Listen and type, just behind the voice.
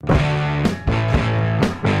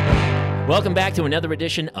Welcome back to another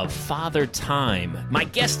edition of Father Time. My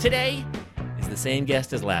guest today is the same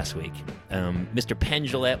guest as last week. Mr. Penn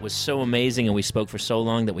Jillette was so amazing, and we spoke for so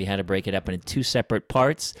long that we had to break it up into two separate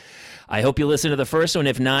parts. I hope you listen to the first one.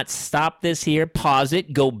 If not, stop this here, pause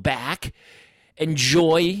it, go back,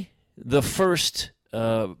 enjoy the first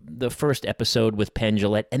episode with Penn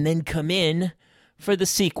Jillette, and then come in for the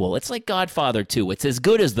sequel. It's like Godfather 2. It's as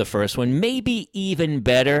good as the first one, maybe even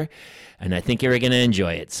better, and I think you're going to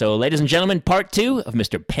enjoy it. So, ladies and gentlemen, part 2 of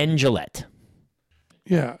Mr. Penn Jillette.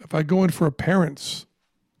 Yeah, if I go in for a parents'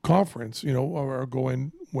 conference, or go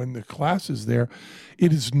in when the class is there,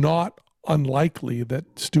 it is not unlikely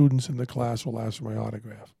that students in the class will ask for my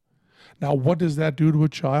autograph. Now, what does that do to a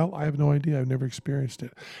child? I have no idea. I've never experienced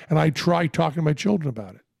it. And I try talking to my children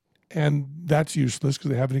about it. And that's useless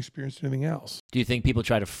because they haven't experienced anything else. Do you think people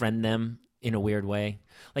try to friend them in a weird way?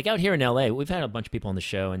 Like out here in L.A., we've had a bunch of people on the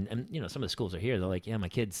show, and some of the schools are here. They're like, yeah, my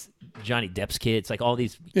kid's Johnny Depp's kids, like all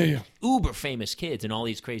these uber famous kids in all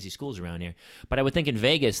these crazy schools around here. But I would think in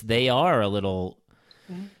Vegas, they are a little,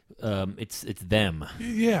 it's them.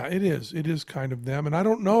 Yeah, it is. It is kind of them. And I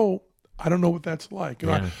don't know what that's like.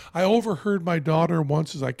 Yeah. I overheard my daughter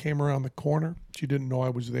once as I came around the corner. She didn't know I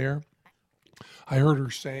was there. I heard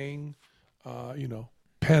her saying,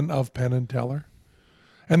 Penn and Teller.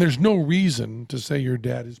 And there's no reason to say your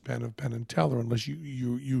dad is Penn of Penn and Teller unless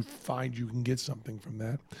you find you can get something from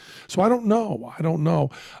that. So I don't know.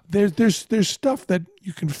 There's stuff that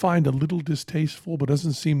you can find a little distasteful, but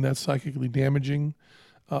doesn't seem that psychically damaging,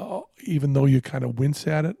 even though you kind of wince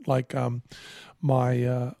at it. Like when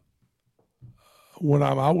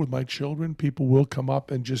I'm out with my children, people will come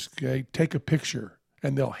up and just take a picture,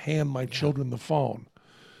 and they'll hand my children the phone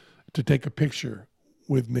to take a picture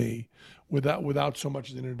with me without so much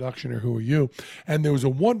as an introduction or who are you. And there was a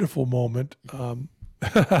wonderful moment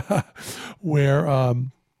where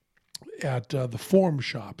at the Forum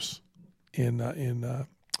Shops in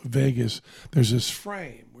Vegas, there's this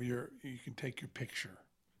frame where you can take your picture,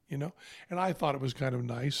 and I thought it was kind of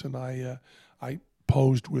nice, and I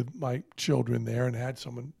posed with my children there and had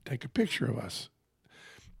someone take a picture of us.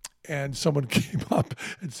 And someone came up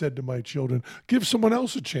and said to my children, give someone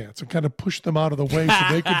else a chance, and kind of pushed them out of the way so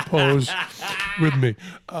they could pose with me.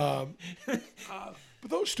 But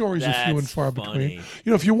those stories are few and far between.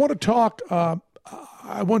 If you want to talk,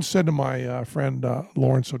 I once said to my friend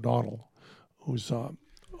Lawrence O'Donnell, who's on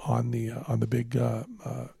the big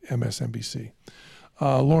MSNBC,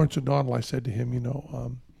 Lawrence O'Donnell, I said to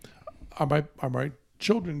him, are my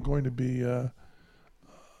children going to be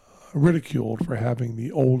ridiculed for having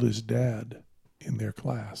the oldest dad in their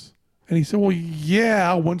class? And he said, well,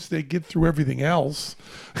 yeah, once they get through everything else,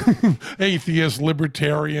 atheist,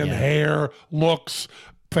 libertarian, hair, looks,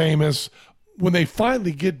 famous, when they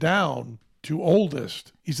finally get down to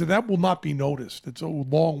oldest, he said that will not be noticed. It's a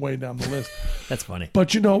long way down the list. That's funny.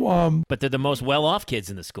 But but they're the most well-off kids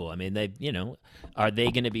in the school. I mean, are they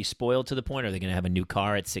going to be spoiled to the point? Are they going to have a new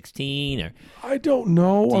car at 16? Or I don't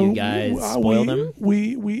know. Do you guys spoil them?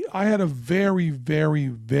 I had a very, very,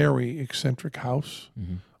 very eccentric house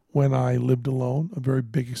when I lived alone. A very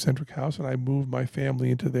big eccentric house, and I moved my family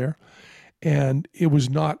into there, and it was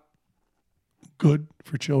not good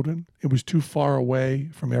for children. It was too far away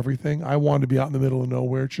from everything. I wanted to be out in the middle of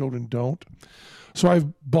nowhere. Children don't. So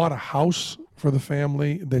I've bought a house for the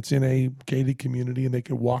family that's in a gated community, and they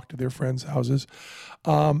can walk to their friends' houses.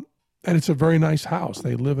 And it's a very nice house.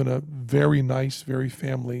 They live in a very nice, very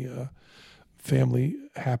family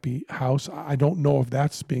happy house. I don't know if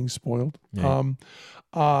that's being spoiled. Right.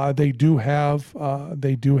 They do have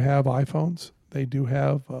iPhones. They do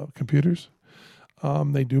have computers.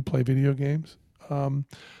 They do play video games.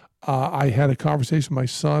 I had a conversation with my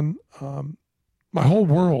son. My whole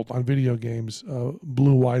world on video games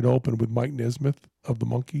blew wide open with Mike Nesmith of the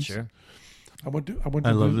Monkees. Sure.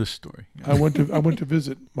 I love this story. I went to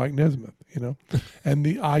visit Mike Nesmith, and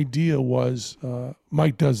the idea was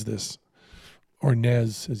Mike does this, or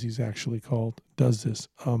Nez as he's actually called, does this.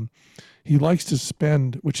 He likes to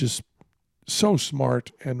spend, which is so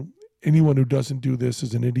smart, and anyone who doesn't do this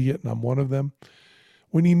is an idiot, and I'm one of them.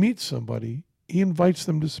 When he meets somebody, he invites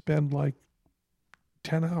them to spend like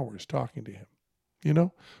 10 hours talking to him,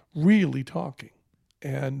 really talking,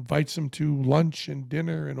 and invites them to lunch and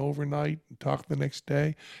dinner and overnight and talk the next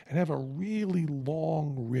day and have a really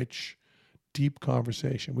long, rich, deep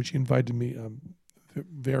conversation, which he invited me. I'm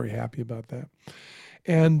very happy about that.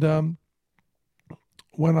 And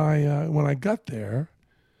when I got there,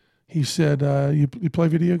 he said, you play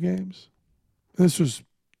video games? This was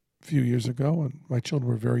a few years ago, and my children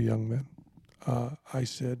were very young then. I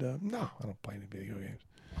said, no, I don't play any video games.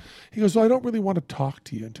 He goes, well, I don't really want to talk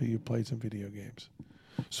to you until you played some video games.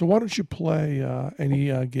 So why don't you play? And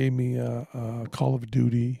he gave me Call of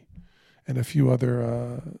Duty and a few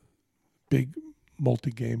other big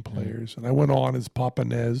multi-game players. And I went on as Papa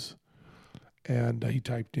Nez, and he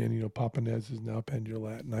typed in, Papa Nez is now Penn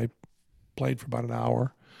Jillette. And I played for about an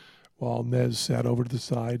hour while Nez sat over to the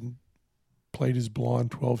side and played his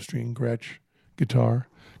blonde 12-string Gretsch guitar,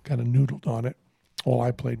 kind of noodled on it while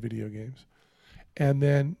I played video games. And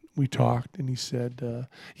then we talked, and he said,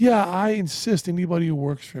 yeah, I insist anybody who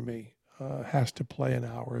works for me has to play an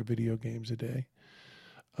hour of video games a day.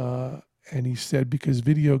 And he said, because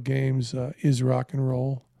video games is rock and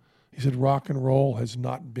roll. He said, rock and roll has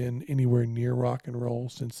not been anywhere near rock and roll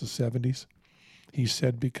since the 70s. He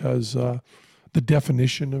said, because the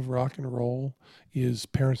definition of rock and roll is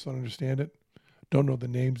parents don't understand it, don't know the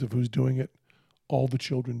names of who's doing it. All the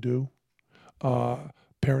children do.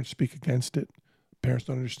 Parents speak against it. Parents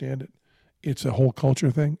don't understand it. It's a whole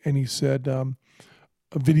culture thing. And he said,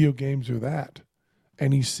 video games are that.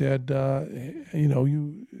 And he said,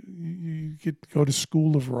 you get to go to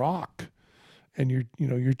school of rock, and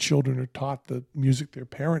your children are taught the music their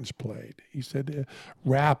parents played. He said,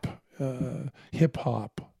 rap, hip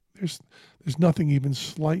hop. There's nothing even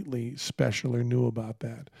slightly special or new about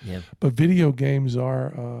that. Yeah. But video games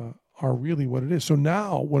are really what it is. So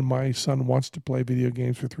now when my son wants to play video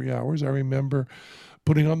games for 3 hours, I remember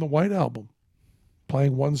putting on the White Album,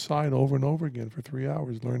 playing one side over and over again for 3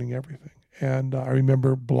 hours, learning everything. And I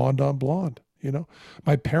remember Blonde on Blonde.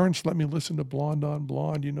 My parents let me listen to Blonde on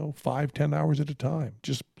Blonde, 5-10 hours at a time,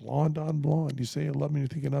 just Blonde on Blonde. You say you love me, you're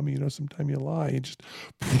thinking of me, sometimes you lie. You just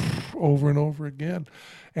over and over again.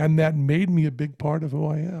 And that made me a big part of who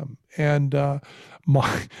I am. And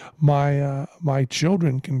my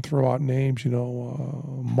children can throw out names,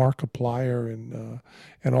 Markiplier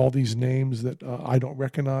and all these names that I don't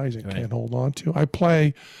recognize and can't hold on to. I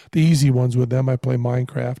play the easy ones with them. I play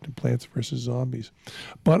Minecraft and Plants vs. Zombies.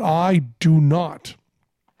 But I do not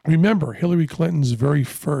remember Hillary Clinton's very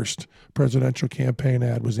first presidential campaign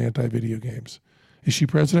ad was anti-video games. Is she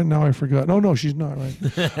president now? I forgot. No, she's not, right?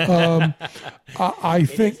 I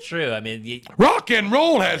think it's true. I mean, rock and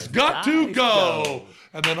roll has got to go.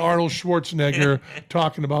 And then Arnold Schwarzenegger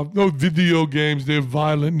talking about video games, they're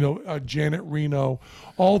violent. Janet Reno,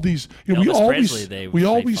 all these. We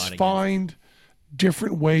always find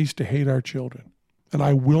different ways to hate our children, and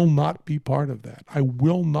I will not be part of that. I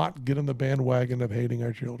will not get on the bandwagon of hating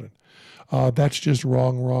our children. That's just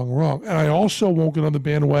wrong. And I also won't get on the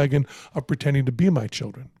bandwagon of pretending to be my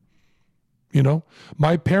children.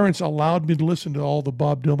 My parents allowed me to listen to all the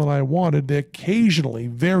Bob Dylan I wanted. They occasionally,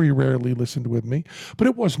 very rarely listened with me, but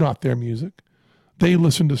it was not their music. They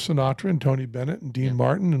listened to Sinatra and Tony Bennett and Dean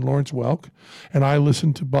Martin and Lawrence Welk, and I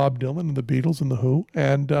listened to Bob Dylan and the Beatles and the Who,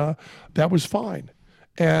 and that was fine.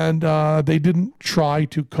 And they didn't try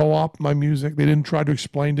to co-opt my music. They didn't try to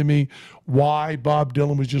explain to me why Bob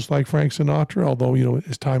Dylan was just like Frank Sinatra, although,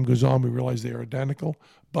 as time goes on, we realize they are identical.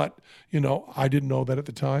 But, I didn't know that at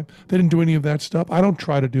the time. They didn't do any of that stuff. I don't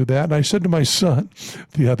try to do that. And I said to my son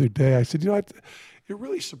the other day, I said, it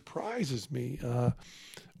really surprises me.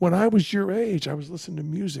 When I was your age, I was listening to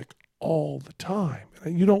music all the time.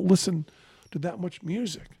 And you don't listen to that much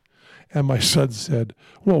music. And my son said,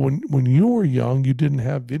 well, when you were young, you didn't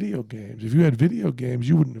have video games. If you had video games,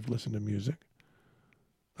 you wouldn't have listened to music.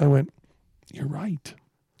 I went, you're right.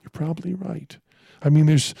 You're probably right. I mean,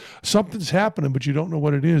 there's something's happening, but you don't know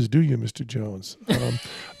what it is, do you, Mr. Jones?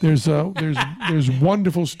 There's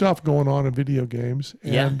wonderful stuff going on in video games.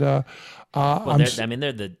 And they're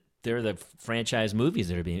the franchise movies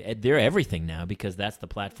that are they're everything now, because that's the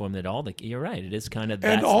platform that you're right. It is kind of,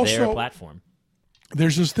 that's their platform.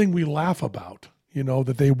 There's this thing we laugh about,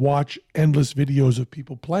 that they watch endless videos of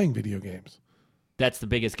people playing video games. That's the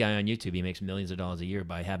biggest guy on YouTube. He makes millions of dollars a year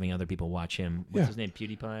by having other people watch him. What's his name?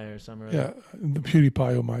 PewDiePie or something? Yeah, the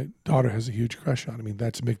PewDiePie who my daughter has a huge crush on. I mean,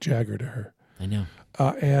 that's Mick Jagger to her. I know.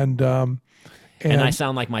 And I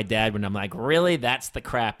sound like my dad when I'm like, really? That's the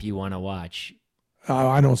crap you want to watch?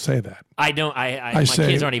 I don't say that. I don't. My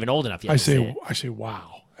kids aren't even old enough yet. I say,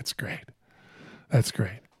 wow, that's great. That's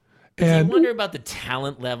great. And you wonder about the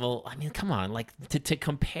talent level. I mean, come on, like to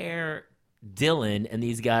compare Dylan and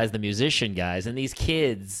these guys, the musician guys, and these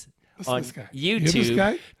kids on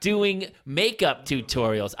YouTube doing makeup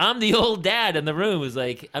tutorials. I'm the old dad in the room who's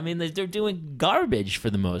like, I mean, they're doing garbage for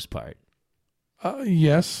the most part.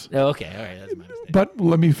 Yes. Oh, okay, all right, that's my mistake. But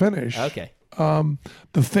let me finish. Okay.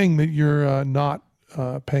 The thing that you're not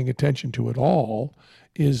paying attention to at all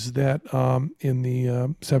is that in the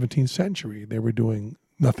 17th century, they were doing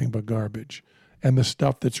nothing but garbage. And the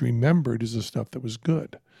stuff that's remembered is the stuff that was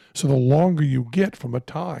good. So the longer you get from a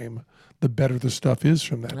time, the better the stuff is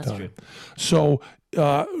from that time. True. So,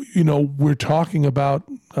 we're talking about,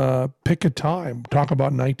 pick a time, talk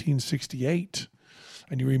about 1968.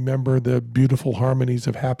 And you remember the beautiful harmonies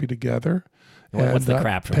of Happy Together. What's the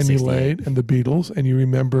crap from Penn 68? Jillette and the Beatles. And you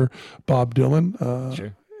remember Bob Dylan.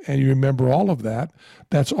 Sure. And you remember all of that.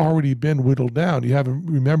 That's already been whittled down. You haven't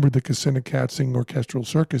remembered the Casino Cat singing orchestral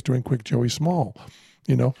circus doing Quick Joey Small.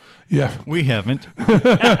 Yeah. We haven't.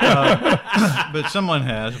 But someone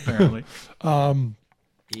has, apparently.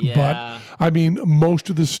 Yeah. But, most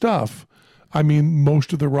of the stuff,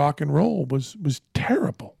 most of the rock and roll was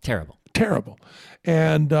terrible. Terrible.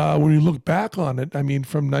 And when you look back on it,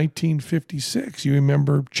 from 1956, you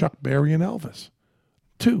remember Chuck Berry and Elvis,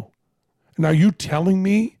 too. Now, are you telling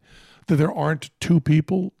me that there aren't two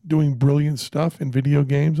people doing brilliant stuff in video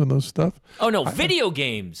games and those stuff? Oh, no, video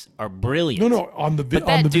games are brilliant. No, on the But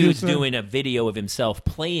that dude's doing a video of himself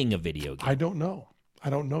playing a video game. I don't know.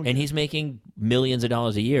 And he's making millions of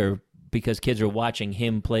dollars a year because kids are watching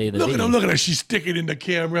him play the video. Look at her. She's sticking in the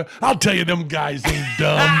camera. I'll tell you, them guys ain't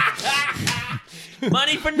dumb.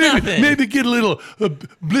 Money for nothing. Maybe get a little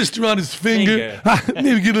blister on his finger.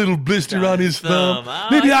 Maybe get a little blister on his thumb.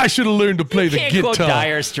 Maybe I should have learned to play the guitar. You can't quote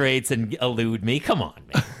Dire Straits and elude me. Come on,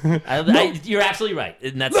 man. You're absolutely right.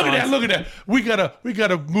 And Look at that. We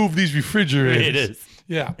gotta move these refrigerators. It is.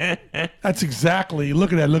 Yeah, that's exactly.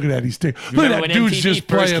 Look at that. He's look at that when dude's MTV just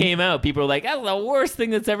first playing. came out, people were like, "That's the worst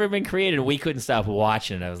thing that's ever been created." And we couldn't stop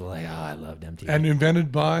watching. I was like, "Oh, I loved MTV." And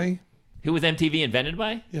invented by who was MTV invented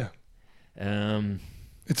by? Yeah.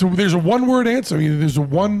 There's a one-word answer. There's a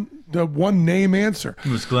one name answer. It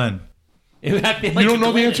was Glenn. You don't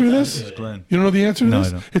know the answer to this? It was Glenn. You don't know the answer to this?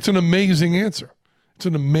 I don't. It's an amazing answer.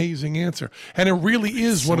 And it really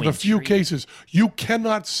is one of the few cases you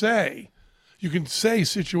cannot say. You can say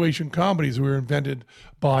situation comedies were invented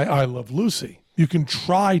by I Love Lucy. You can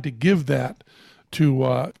try to give that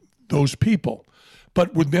to those people.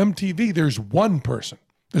 But with MTV, there's one person.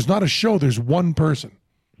 There's not a show. There's one person.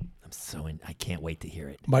 I can't wait to hear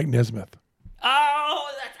it. Mike Nesmith. Oh,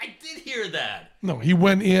 I did hear that. No, he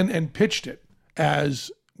went in and pitched it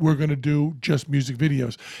as we're going to do just music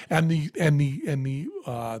videos, and the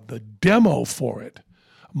demo for it.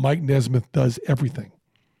 Mike Nesmith does everything.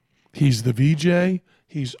 He's the VJ.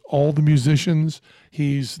 He's all the musicians.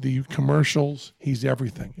 He's the commercials. He's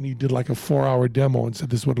everything. And he did like a 4-hour demo and said,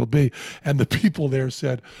 "This is what it'll be." And the people there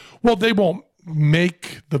said, "Well, they won't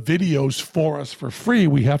make the videos for us for free.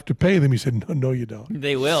 We have to pay them." He said, no, you don't.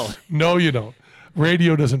 They will. No, you don't.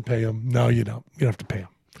 Radio doesn't pay them. No, you don't. You have to pay them.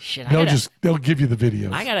 Shit, they'll give you the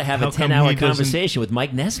videos. I got to have a 10-hour conversation with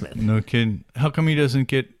Mike Nesmith. No kidding. How come he doesn't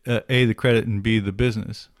get A, the credit, and B, the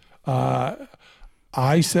business?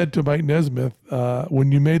 I said to Mike Nesmith,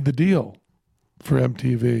 when you made the deal for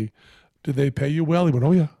MTV, did they pay you well? He went,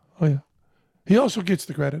 oh yeah. He also gets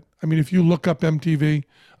the credit. If you look up MTV,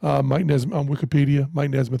 Mike Nesmith on Wikipedia,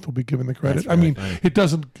 Mike Nesmith will be given the credit.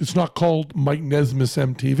 It's not called Mike Nesmith's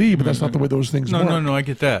MTV, but that's not the way those things work. No, I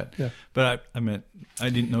get that. Yeah. But I meant, I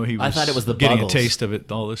didn't know he was I thought it was the getting Buggles. a taste of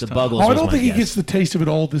it all this time. Buggles I don't think he gets the taste of it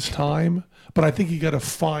all this time, but I think he got a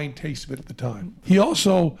fine taste of it at the time. He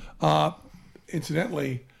also,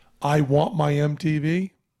 incidentally, I Want My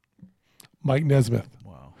MTV, Mike Nesmith.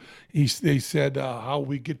 They said, how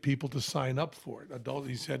we get people to sign up for it. Adults,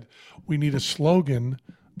 he said, we need a slogan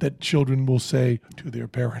that children will say to their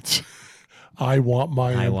parents. I want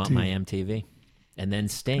my MTV. And then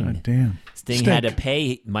Sting. God damn. Sting had to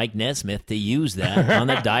pay Mike Nesmith to use that on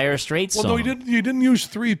the Dire Straits song. Well, no, you didn't use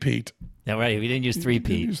three-peat. No, right. We didn't use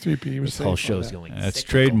three-peat. This whole show's going That's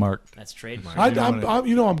cyclical. trademark. That's trademark.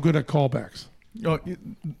 I'm good at callbacks. Oh,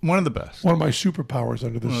 one of the best. One of my superpowers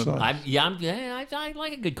under the sun. I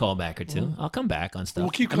like a good callback or two. I'll come back on stuff.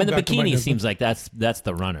 We'll keep the coming back to bikini Mike seems like that's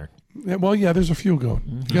the runner. Yeah, well, yeah, there's a few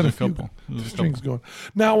going. You got a few strings going.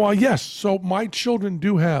 Now, yes, so my children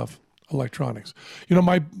do have electronics.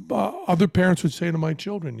 My other parents would say to my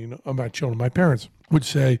children, my parents would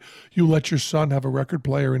say, you let your son have a record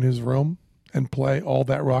player in his room and play all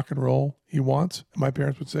that rock and roll he wants? And my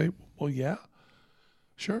parents would say, well, yeah,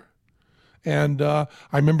 sure. And I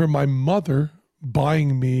remember my mother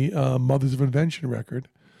buying me a Mothers of Invention record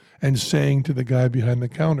and saying to the guy behind the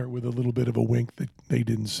counter with a little bit of a wink that they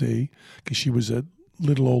didn't see, because she was a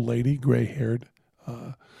little old lady, gray-haired,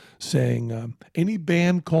 saying, any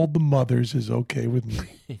band called the Mothers is okay with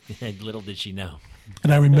me. Little did she know.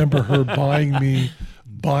 And I remember her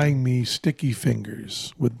buying me Sticky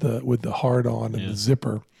Fingers with the hard-on and the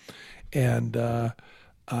zipper. And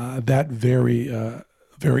that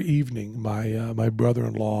very evening, my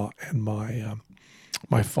brother-in-law and my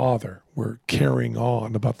my father were carrying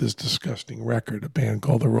on about this disgusting record a band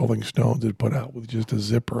called the Rolling Stones had put out with just a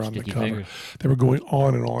zipper on the Sticky cover. fingers. They were going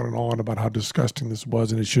on and on and on about how disgusting this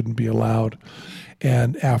was and it shouldn't be allowed.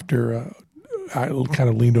 And after I kind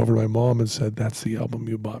of leaned over to my mom and said, "That's the album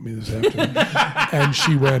you bought me this afternoon." And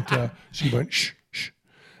she went, shh, shh.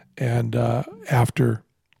 And after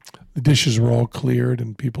the dishes were all cleared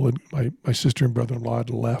and people had, my sister and brother-in-law had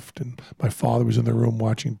left and my father was in the room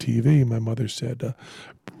watching TV, my mother said,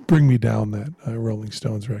 "Bring me down that Rolling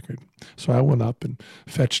Stones record." So I went up and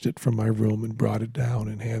fetched it from my room and brought it down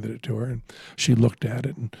and handed it to her. And she looked at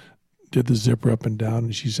it and did the zipper up and down.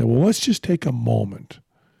 And she said, "Well, let's just take a moment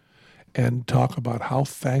and talk about how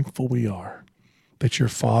thankful we are that your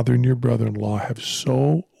father and your brother-in-law have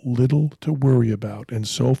so little to worry about and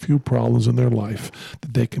so few problems in their life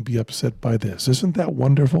that they can be upset by this. Isn't that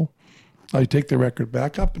wonderful?" I take the record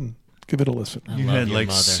back up and give it a listen. You love had your like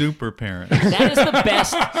mother. super parents. That is the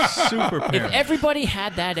best. Super If parents. everybody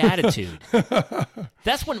had that attitude,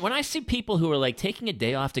 that's when I see people who are like taking a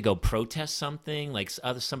day off to go protest something, like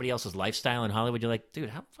somebody else's lifestyle in Hollywood. You're like, dude,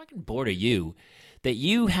 how fucking bored are you that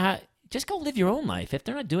you have? Just go live your own life. If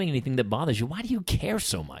they're not doing anything that bothers you, why do you care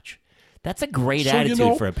so much? That's a great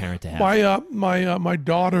attitude for a parent to have. My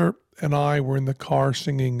daughter and I were in the car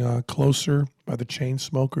singing "Closer" by the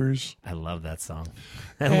Chainsmokers. I love that song.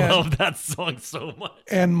 I love that song so much.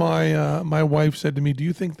 And my wife said to me, "Do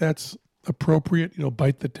you think that's appropriate?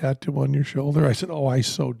 Bite the tattoo on your shoulder?" I said, "Oh, I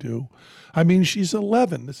so do." I mean, she's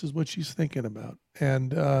 11. This is what she's thinking about.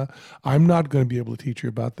 And I'm not going to be able to teach her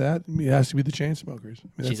about that. It has to be the Chainsmokers.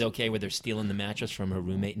 She's okay with her stealing the mattress from her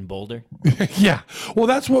roommate in Boulder. Yeah. Well,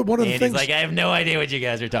 that's one of the And he's things. like, I have no idea what you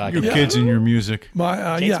guys are talking Your about. kids and your music.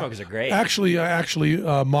 Chainsmokers are great. Actually,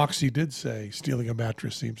 Moxie did say stealing a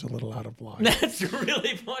mattress seems a little out of line. That's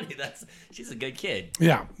really funny. She's a good kid.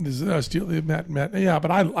 Yeah, stealing Matt. Yeah,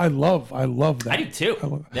 but I love that. I do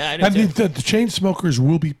too. Yeah, I do And too. the Chainsmokers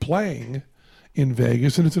will be playing in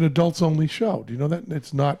Vegas, and it's an adults-only show. Do you know that?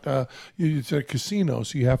 It's not. It's a casino,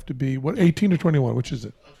 so you have to be 18 or 21. Which is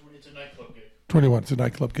it? It's a nightclub gig. 21. It's a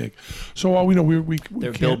nightclub gig. So we know we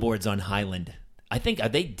They're can't- billboards on Highland. I think they're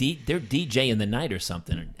DJ in the night or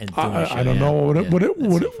something. And doing a show. I don't know. Yeah,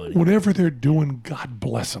 that's so funny. Whatever they're doing, God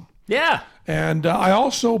bless them. Yeah. And I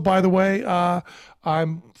also, by the way,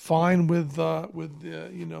 I'm fine with the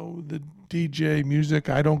DJ music.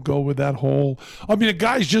 I don't go with that whole. I mean, a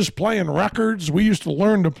guy's just playing records. We used to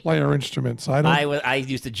learn to play our instruments. I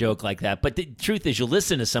used to joke like that, but the truth is, you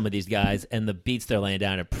listen to some of these guys, and the beats they're laying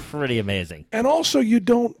down are pretty amazing. And also, you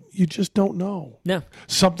just don't know. No.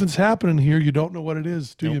 Something's happening here. You don't know what it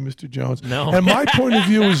is, do you, Mr. Jones? No. And my point of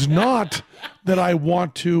view is not that I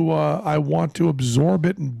want to absorb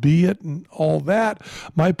it and be it and all that.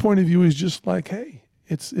 My point of view is just like, hey,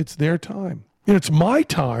 it's their time. It's my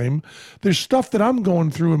time. There's stuff that I'm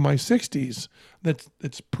going through in my 60s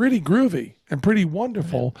that's pretty groovy and pretty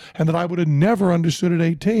wonderful, and that I would have never understood at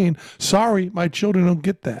 18. Sorry, my children don't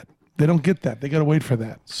get that. They don't get that. They got to wait for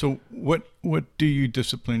that. So what do you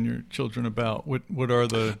discipline your children about? What are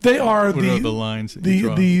the lines that you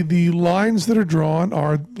draw? The lines that are drawn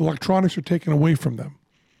are electronics are taken away from them.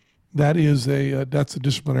 That is that's a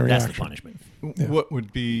disciplinary That's action. the punishment. What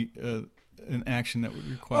would be an action that would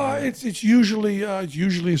require? It's usually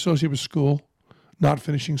associated with school, not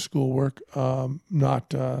finishing schoolwork, not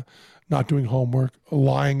doing homework,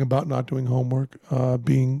 lying about not doing homework,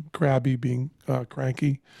 being crabby, being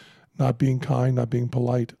cranky, not being kind, not being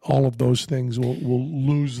polite. All of those things will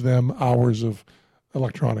lose them hours of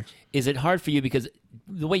electronics. Is it hard for you because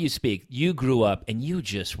the way you speak, you grew up and you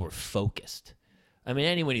just were focused? I mean,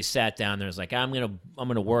 anyone who sat down there was like, I'm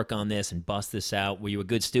gonna work on this and bust this out. Were you a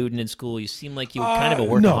good student in school? You seem like you were kind of a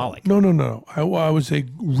workaholic. No. I was a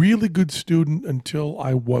really good student until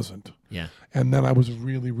I wasn't. Yeah. And then I was a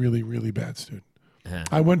really, really, really bad student. Uh-huh.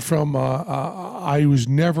 I went from I was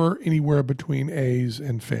never anywhere between A's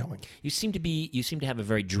and failing. You seem to have a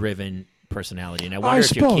very driven personality, and I wonder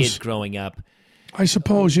if your suppose. kids growing up I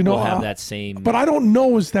suppose will have that same. But I don't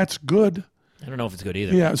know if that's good. I don't know if it's good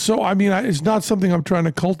either. Yeah. So I mean, it's not something I'm trying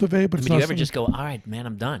to cultivate. But I it's mean, not do you ever something- just go, all right, man,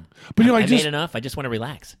 I'm done. But I I made enough. I just want to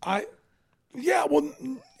relax. Yeah. Well,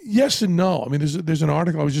 yes and no. I mean, there's an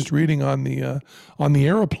article I was just reading on the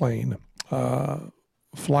airplane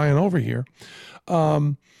flying over here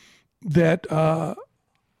that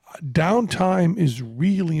downtime is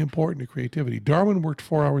really important to creativity. Darwin worked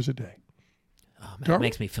 4 hours a day. Oh, man, it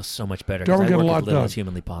makes me feel so much better. Darwin I got work a lot as little done. as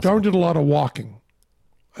humanly possible. Darwin did a lot of walking.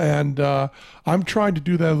 And I'm trying to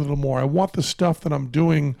do that a little more. I want the stuff that I'm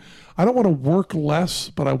doing. I don't want to work less,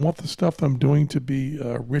 but I want the stuff that I'm doing to be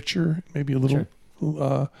richer, maybe a little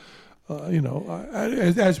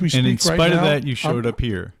as we speak right now. And in spite of that, you showed up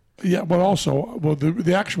here. Yeah, but also,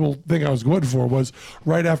 the actual thing I was going for was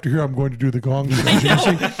right after here, I'm going to do the gong show.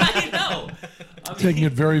 I know. Taking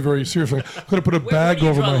it very, very seriously. I'm going to put a bag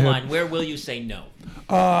over my head. Line? Where will you say no?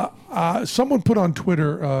 Someone put on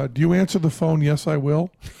Twitter, do you answer the phone? Yes, I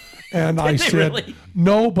will. And I said, really?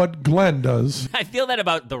 No, but Glenn does. I feel that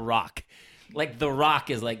about The Rock. Like, The Rock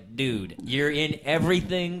is like, dude, you're in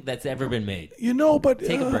everything that's ever been made. But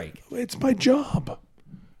take a break. It's my job.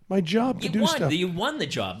 My job to do stuff. You won the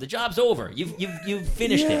job. The job's over. You've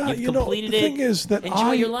finished it. You've completed it. The thing is that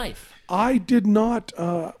enjoy your life. I did not.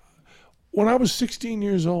 When I was 16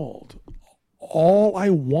 years old, all I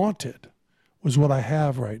wanted was what I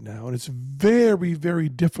have right now, and it's very, very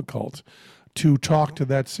difficult to talk to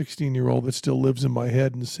that 16-year-old that still lives in my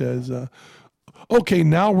head and says, okay,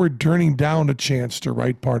 now we're turning down a chance to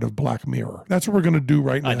write part of Black Mirror. That's what we're going to do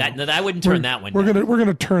right now. I wouldn't turn that one down. We're going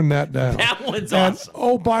to turn that down. That one's awesome.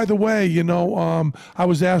 Oh, by the way, I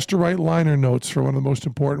was asked to write liner notes for one of the most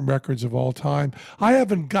important records of all time. I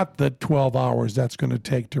haven't got the 12 hours that's going to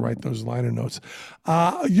take to write those liner notes.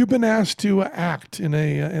 You've been asked to act in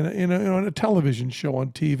a television show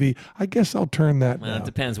on TV. I guess I'll turn that down. It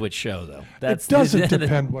depends which show, though. It doesn't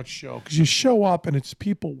depend what show, because you show up and it's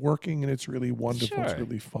people working and it's really wonderful. Sure. It's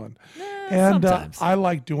really fun. And I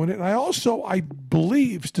like doing it. And I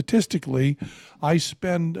believe statistically, I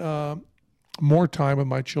spend more time with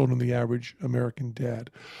my children than the average American dad.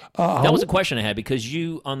 That was a question I had, because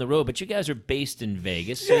you on the road, but you guys are based in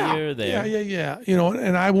Vegas, so you're there. Yeah.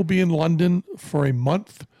 And I will be in London for a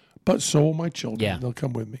month, but so will my children. Yeah. They'll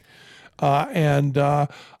come with me.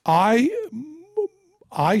 I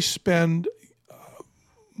spend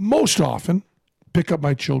most often pick up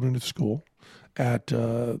my children at school at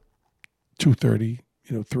 2:30,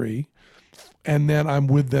 3, and then I'm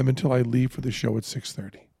with them until I leave for the show at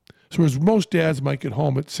 6:30. So as most dads might get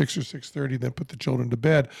home at 6 or 6:30, then put the children to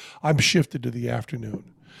bed, I'm shifted to the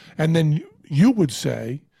afternoon. And then you would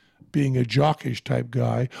say, being a jockish type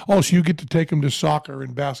guy, so you get to take them to soccer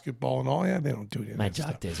and basketball and all. Yeah, they don't do any of My that jock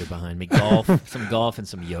stuff. days are behind me. Golf and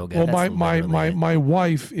some yoga. Well, my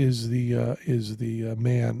wife is the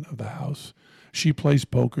man of the house. She plays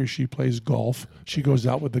poker. She plays golf. She goes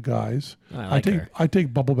out with the guys. I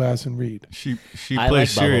take bubble baths and read. She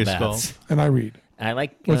plays serious golf, and I read. I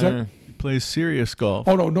like. What's that? Plays serious golf.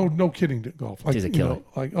 Oh no kidding, golf. She's a killer.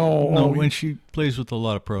 When she plays with a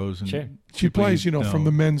lot of pros. And sure. She plays, from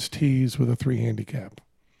the men's tees with a 3 handicap.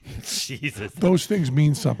 Jesus. Those things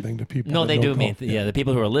mean something to people. No, they do mean. Yeah, the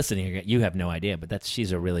people who are listening, you have no idea, but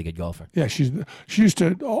she's a really good golfer. Yeah, she used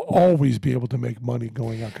to always be able to make money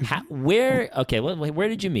going out. Where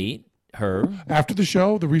did you meet her? After the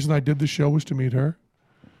show. The reason I did the show was to meet her.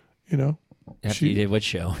 After you did what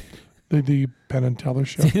show? The Penn and Teller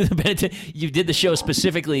show. You did the show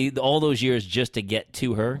specifically all those years just to get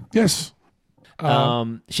to her? Yes.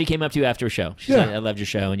 She came up to you after a show. She said, I loved your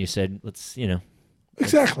show, and you said, let's.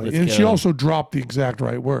 Exactly. And she also dropped the exact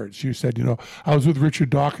right words. She said, I was with Richard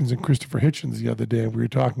Dawkins and Christopher Hitchens the other day, and we were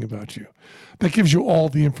talking about you. That gives you all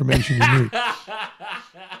the information you need.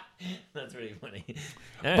 That's really funny.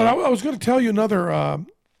 But I was going to tell you another,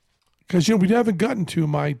 because, we haven't gotten to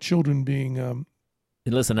my children being...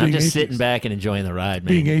 Listen, I'm just sitting back and enjoying the ride,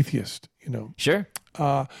 man. Being atheist, Sure.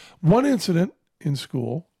 One incident in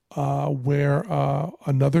school where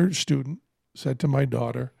another student said to my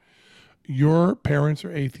daughter, your parents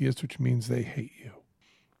are atheists, which means they hate you.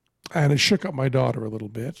 And it shook up my daughter a little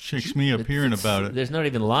bit. Shakes me up hearing about it. There's not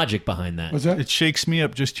even logic behiand that. What's that? It shakes me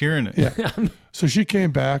up just hearing it. Yeah. So she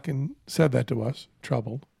came back and said that to us,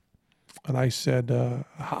 troubled. And I said,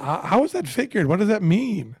 how is that figured? What does that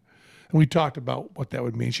mean? And we talked about what that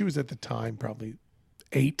would mean. She was at the time probably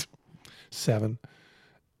 8, 7.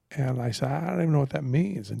 And I said, I don't even know what that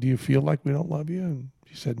means. And do you feel like we don't love you? And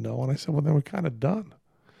she said, no. And I said, well, then we're kind of done.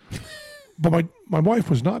 But my wife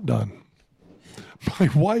was not done. My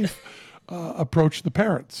wife approached the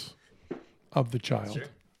parents of the child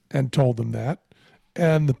and told them that.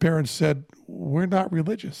 And the parents said, we're not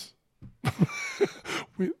religious.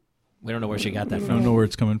 We don't know where she got that from. We don't know where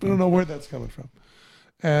it's coming from. We don't know where that's coming from.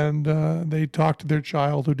 And they talked to their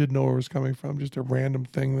child who didn't know where it was coming from, just a random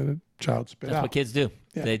thing that a child spit out. That's what kids do.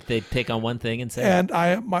 Yeah. They pick on one thing and say. And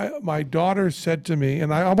my daughter said to me,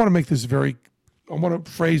 and I want to make this I want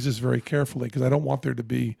to phrase this very carefully because I don't want there to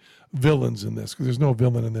be villains in this, because there's no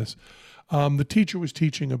villain in this. The teacher was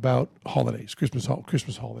teaching about holidays. Christmas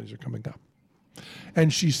holidays are coming up.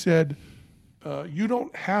 And she said, you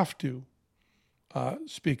don't have to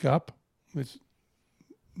speak up. It's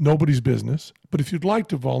nobody's business. But if you'd like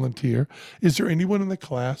to volunteer, is there anyone in the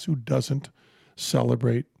class who doesn't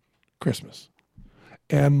celebrate Christmas.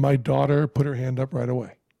 And my daughter put her hand up right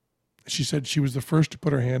away. She said she was the first to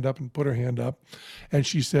put her hand up. And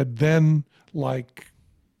she said then, like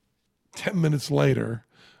 10 minutes later,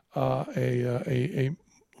 a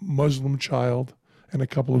Muslim child and a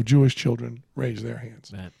couple of Jewish children raised their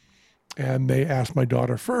hands. Right. And they asked my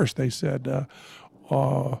daughter first. They said,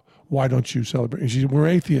 why don't you celebrate? And she said, we're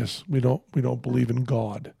atheists. We don't believe in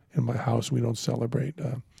God. In my house, we don't celebrate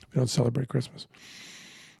Christmas.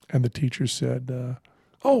 And the teacher said,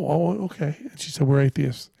 okay. And she said, we're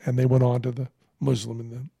atheists. And they went on to the Muslim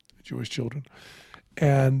and the Jewish children.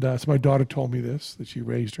 And so my daughter told me this, that she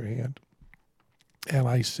raised her hand. And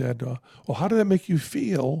I said, well, how did that make you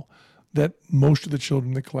feel that most of the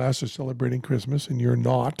children in the class are celebrating Christmas and you're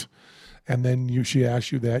not? And then she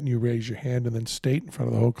asks you that and you raise your hand and then state in front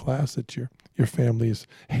of the whole class that your family is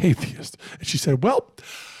atheist. And she said, well,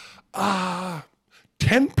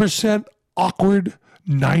 10% awkward,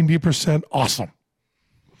 90% awesome.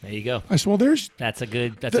 There you go. I said, well, that's a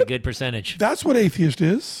good percentage. That's what atheist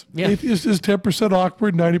is. Yeah. Atheist is 10%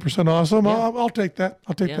 awkward, 90% awesome. Yeah. I'll take that.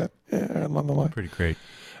 That. Yeah, along the line. Pretty great.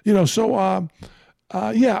 So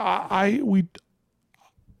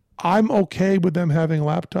I'm okay with them having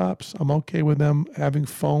laptops. I'm okay with them having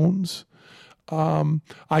phones.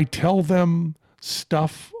 I tell them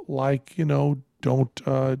stuff like, don't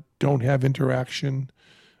have interaction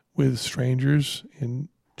with strangers in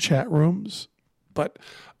chat rooms. But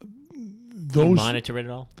those you monitor it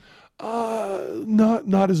at all?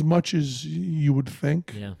 Not as much as you would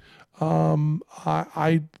think. Yeah.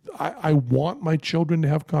 I want my children to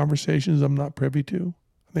have conversations I'm not privy to.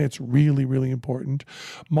 I think it's really, really important.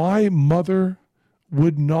 My mother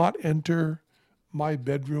would not enter my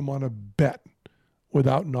bedroom on a bet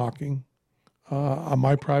without knocking.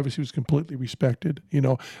 My privacy was completely respected.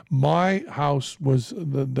 My house was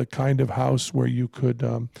the kind of house where you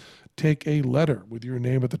could take a letter with your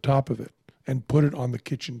name at the top of it and put it on the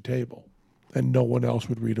kitchen table, and no one else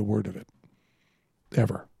would read a word of it,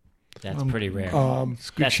 ever. That's pretty rare. It's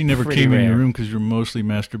good she never came in your room because you're mostly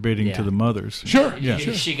masturbating to the mothers. Sure. Yeah.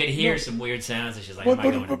 Sure. She could hear some weird sounds, and she's like, "Am I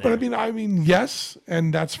going in there?" But I mean, yes,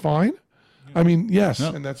 and that's fine. And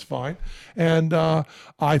that's fine. And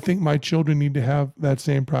I think my children need to have that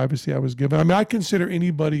same privacy I was given. I mean, I consider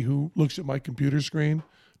anybody who looks at my computer screen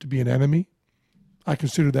to be an enemy. I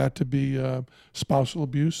consider that to be spousal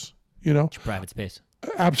abuse. It's private space.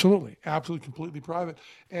 Absolutely, completely private.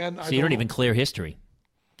 And so you don't even clear history.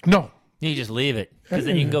 No, you just leave it because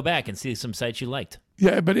then you can go back and see some sites you liked.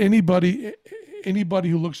 Yeah, but anybody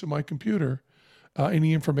who looks at my computer,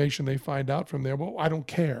 any information they find out from there, well, I don't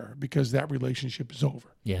care because that relationship is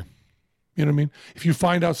over. Yeah, you know what I mean. If you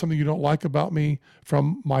find out something you don't like about me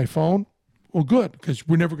from my phone, well, good, because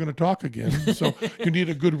we're never going to talk again. So you need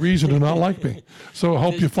a good reason to not like me. So I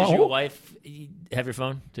hope you follow. Does your wife have your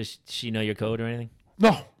phone? Does she know your code or anything?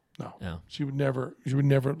 No. No. She would never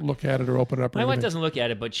look at it or open it up. My wife doesn't look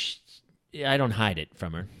at it, but I don't hide it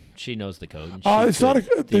from her. She knows the code. It's not.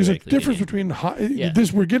 There's a difference between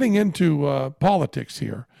this. We're getting into politics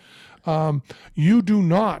here. You do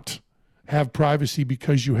not have privacy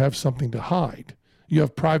because you have something to hide. You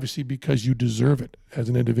have privacy because you deserve it as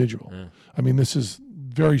an individual. Yeah. I mean, this is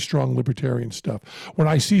very strong libertarian stuff. When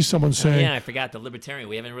I see someone saying, I forgot the libertarian.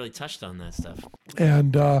 We haven't really touched on that stuff.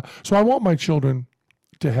 And so I want my children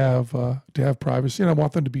to have privacy, and I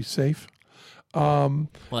want them to be safe.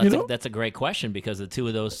 That's a great question because the two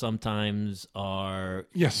of those sometimes are.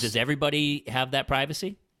 Yes. Does everybody have that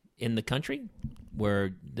privacy in the country?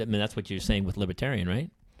 That's what you're saying with libertarian, right?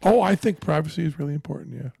 Oh, I think privacy is really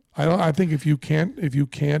important. Yeah, I think if you can't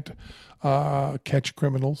catch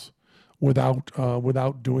criminals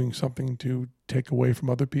without doing something to take away from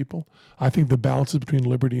other people, I think the balances between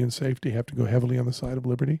liberty and safety have to go heavily on the side of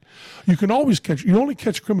liberty. You only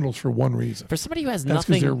catch criminals for one reason. For somebody who has That's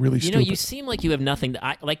nothing, they're really stupid. You seem like you have nothing.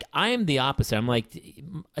 I am the opposite. I'm like,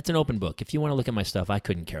 it's an open book. If you want to look at my stuff, I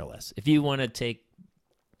couldn't care less. If you want to take,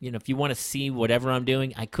 if you want to see whatever I'm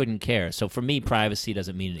doing, I couldn't care. So for me, privacy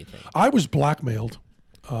doesn't mean anything. I was blackmailed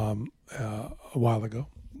a while ago.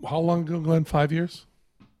 How long ago, Glenn? 5 years?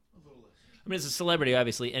 I mean, as a celebrity,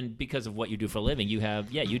 obviously, and because of what you do for a living, you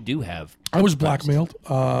do have. I was blackmailed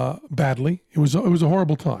badly. It was a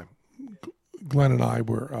horrible time. Glenn and I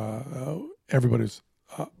were everybody's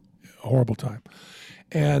a horrible time,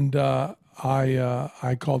 and I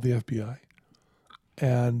called the FBI,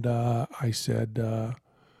 and I said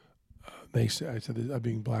I said I'm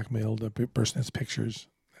being blackmailed. A person has pictures,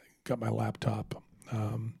 got my laptop,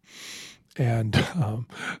 and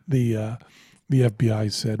the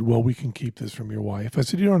FBI said, well, we can keep this from your wife. I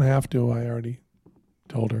said, you don't have to. I already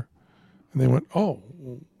told her. And they went, oh,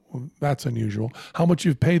 well, that's unusual. How much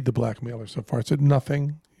you've paid the blackmailer so far? I said,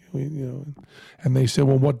 nothing. And they said,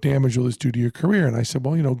 well, what damage will this do to your career? And I said,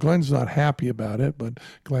 well, Glenn's not happy about it, but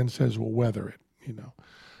Glenn says we'll weather it,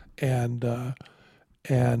 And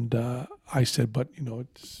I said, but,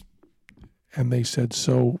 it's, and they said,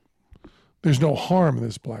 so there's no harm in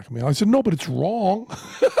this blackmail. I said, no, but it's wrong.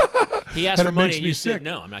 He asked for money and you said,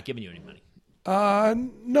 no, I'm not giving you any money.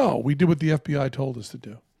 No, we did what the FBI told us to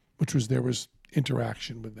do, which was there was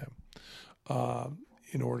interaction with them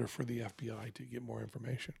in order for the FBI to get more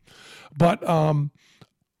information. But, one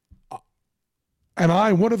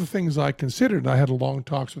of the things I considered, and I had a long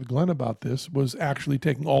talks with Glenn about this, was actually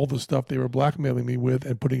taking all the stuff they were blackmailing me with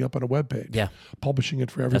and putting up on a webpage. Yeah. Publishing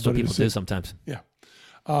it for everybody That's what people to see. do sometimes. Yeah.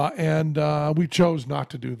 And we chose not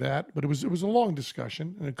to do that, but it was a long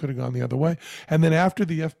discussion, and it could have gone the other way. And then after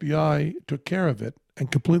the FBI took care of it,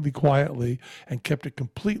 and completely quietly, and kept it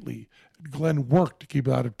completely, Glenn worked to keep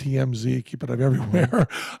it out of TMZ, keep it out of everywhere.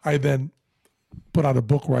 I then put out a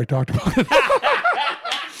book where I talked about it.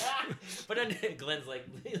 But then Glenn's like,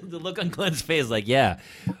 the look on Glenn's face, like, yeah,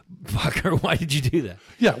 fucker, why did you do that?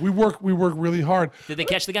 Yeah, we work really hard. Did they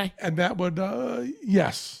catch the guy? And that would,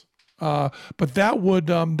 yes. But that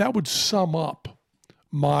would sum up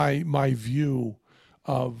my view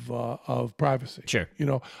of privacy. Sure.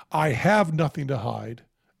 I have nothing to hide,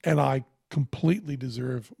 and I completely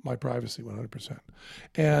deserve my privacy 100%.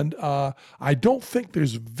 And I don't think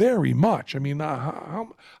there's very much. I mean,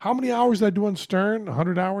 how many hours did I do on Stern?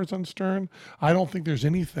 100 hours on Stern? I don't think there's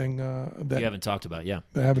anything that you haven't talked about, yeah.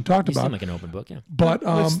 That I haven't talked You about. seem like an open book, yeah. But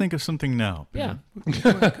let's think of something now. Yeah.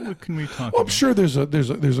 What can we talk well, I'm about? sure there's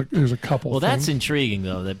a couple. Well, that's things. intriguing,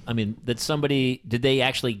 though. That somebody, did they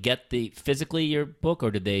actually get physically your book,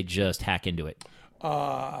 or did they just hack into it?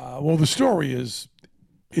 Well, the story is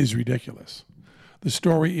ridiculous. The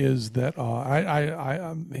story is that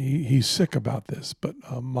he's sick about this, but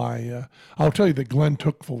I'll tell you that Glenn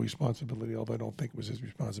took full responsibility, although I don't think it was his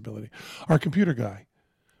responsibility. Our computer guy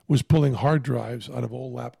was pulling hard drives out of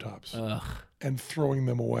old laptops and throwing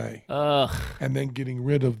them away, and then getting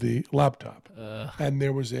rid of the laptop. And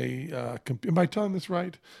there was am I telling this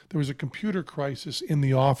right? There was a computer crisis in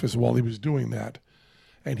the office while he was doing that,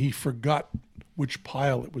 and he forgot which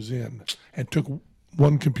pile it was in and took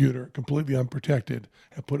one computer completely unprotected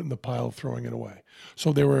and put it in the pile of throwing it away.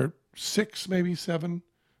 So there were 6, maybe 7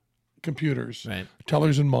 computers, right.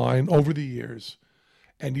 Tellers and mine, over the years,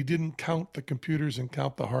 and he didn't count the computers and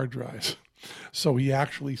count the hard drives. So he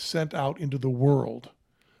actually sent out into the world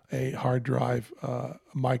a hard drive,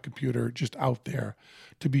 my computer, just out there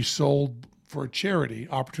to be sold for a charity,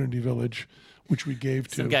 Opportunity Village, which we gave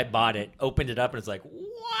to... Some guy bought it, opened it up, and it's like,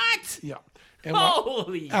 what? Yeah. And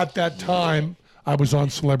Holy at that time... I was on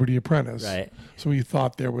Celebrity Apprentice, right. So he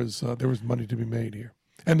thought there was money to be made here.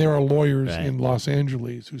 And there are lawyers right. in Los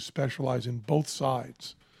Angeles who specialize in both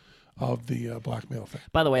sides of the blackmail thing.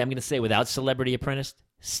 By the way, I'm going to say, without Celebrity Apprentice,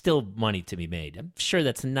 still money to be made. I'm sure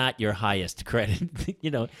that's not your highest credit.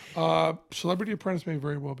 Celebrity Apprentice may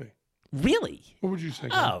very well be. Really? What would you say?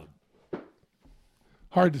 Oh,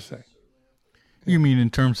 hard to say. You mean in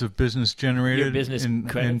terms of business generated? Your business and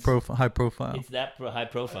credits? high profile? It's that high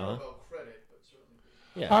profile, huh?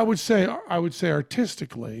 Yeah. I would say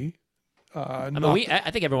artistically. I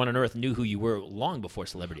think everyone on Earth knew who you were long before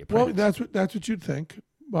Celebrity Apprentice. Well, that's what you'd think,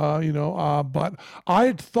 But I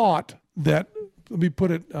had thought that. Let me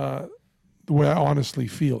put it the way I honestly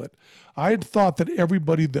feel it. I had thought that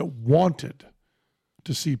everybody that wanted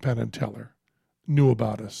to see Penn and Teller knew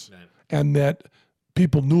about us, right. And that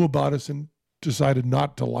people knew about us and decided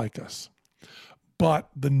not to like us. But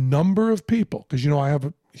the number of people, because I have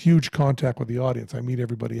a huge contact with the audience. I meet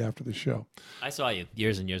everybody after the show. I saw you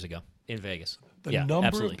years and years ago in Vegas. The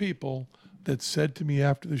number of people that said to me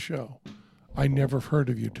after the show, I never heard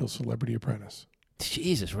of you till Celebrity Apprentice.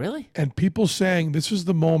 Jesus, really? And people saying, this is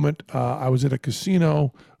the moment, I was at a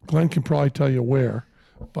casino, Glenn can probably tell you where,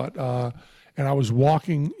 but and I was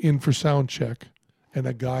walking in for sound check, and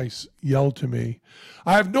a guy yelled to me,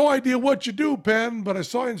 I have no idea what you do, Penn, but I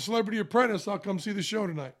saw you in Celebrity Apprentice. I'll come see the show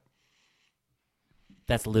tonight.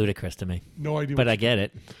 That's ludicrous to me. No idea. But I get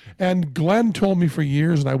it. And Glenn told me for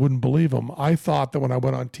years, and I wouldn't believe him, I thought that when I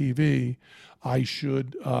went on TV, I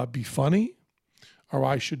should be funny, or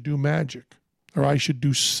I should do magic, or I should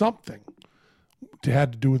do something that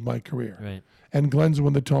had to do with my career. Right. And Glenn's the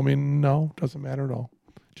one that told me, no, doesn't matter at all.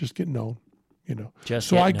 Just get known.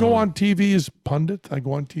 Just I go on TV as pundit. I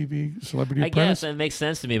go on TV, Celebrity Apprentice. I guess it makes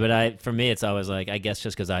sense to me, but for me, it's always like, I guess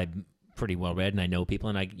just because I'm pretty well read and I know people,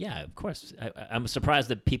 and of course, I'm surprised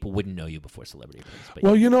that people wouldn't know you before Celebrity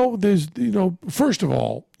Apprentice. Well, there's, first of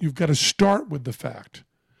all, you've got to start with the fact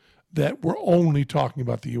that we're only talking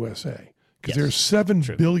about the USA. Because there's 7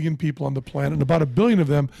 billion people on the planet, and about 1 billion of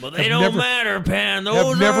them they don't matter, Penn.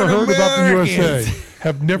 Those have never heard about the USA.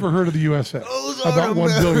 Have never heard of the USA. Those about 1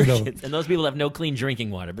 billion of them. And those people have no clean drinking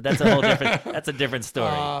water. But that's a whole different. That's a different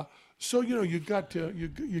story. So you got to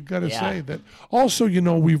say that. Also,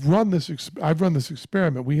 we've run this. I've run this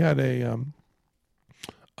experiment. We had a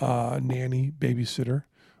nanny babysitter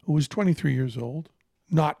who was 23 years old,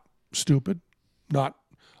 not stupid, not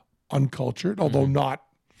uncultured, although not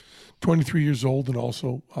 23 years old, and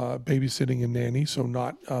also babysitting and nanny, so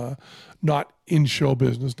not in show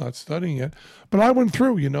business, not studying it. But I went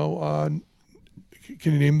through, can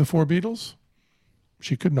you name the 4 Beatles?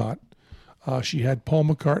 She could not. She had Paul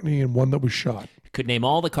McCartney and one that was shot. Could name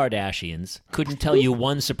all the Kardashians. Couldn't tell you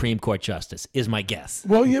one Supreme Court justice, is my guess.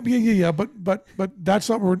 Well, yeah. But that's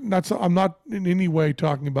not. I'm not in any way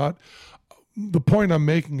talking about. The point I'm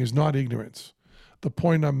making is not ignorance. The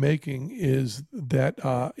point I'm making is that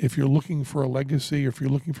if you're looking for a legacy, or if you're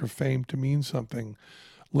looking for fame to mean something,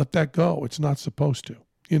 let that go. It's not supposed to.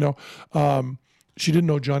 She didn't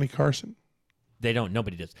know Johnny Carson. They don't.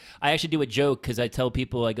 Nobody does. I actually do a joke because I tell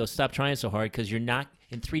people, I go, stop trying so hard because you're not,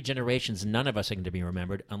 in 3 generations, none of us are going to be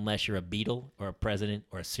remembered unless you're a Beatle or a president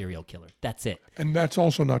or a serial killer. That's it. And that's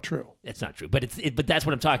also not true. It's not true. But but that's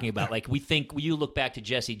what I'm talking about. Like, we think, you look back to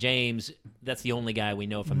Jesse James, that's the only guy we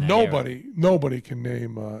know from that era. Nobody can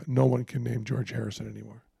name, no one can name George Harrison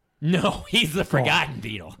anymore. No, he's the forgotten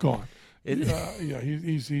Beatle. Gone.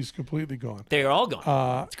 He's completely gone. They're all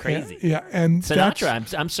gone. It's crazy. And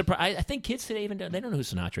Sinatra. I'm surprised. I think kids today they don't know who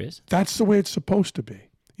Sinatra is. That's the way it's supposed to be.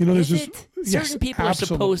 Certain people are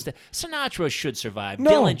supposed to. Sinatra should survive.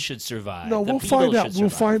 Dylan should survive. No, we'll find out.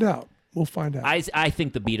 We'll find out. I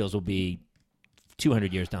think the Beatles will be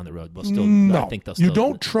 200 years down the road. I think they'll still. You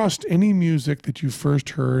don't trust any music that you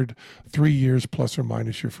first heard 3 years plus or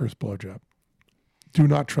minus your first blowjob. Do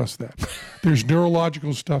not trust that. There's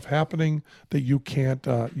neurological stuff happening that you can't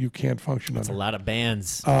function That's under. A lot of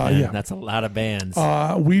bands. That's a lot of bands.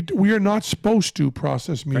 We are not supposed to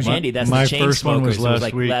process music. For Andy, that's my the first one was Chainsmokers.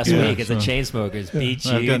 last week. Last week, it's the Chainsmokers. Beat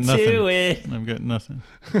you to it. I've got nothing.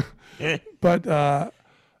 But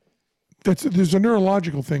there's a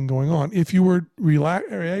neurological thing going on. If you were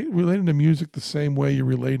relating to music the same way you're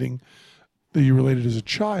relating that you related as a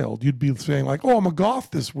child, you'd be saying like, "Oh, I'm a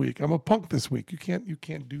goth this week. I'm a punk this week." You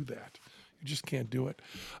can't do that. You just can't do it.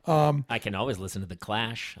 I can always listen to The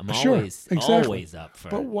Clash. I'm always up for.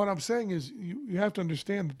 But what I'm saying is, you have to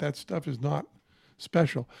understand that stuff is not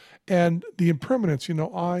special, and the impermanence.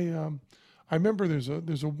 I remember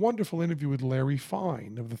there's a wonderful interview with Larry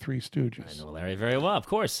Fine of the Three Stooges. I know Larry very well, of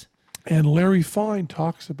course. And Larry Fine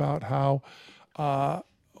talks about how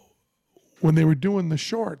when they were doing the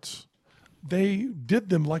shorts, they did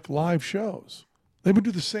them like live shows. They would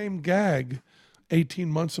do the same gag 18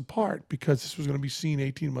 months apart because this was going to be seen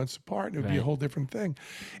 18 months apart, and it would be a whole different thing.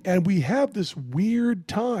 And we have this weird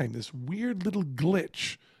time, this weird little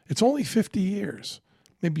glitch. It's only 50 years,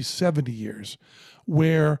 maybe 70 years,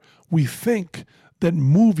 where we think that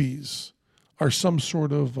movies are some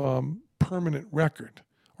sort of permanent record.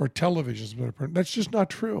 Or television is permanent. That's just not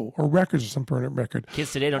true. Or records are some permanent record.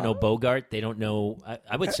 Kids today don't know Bogart. They don't know.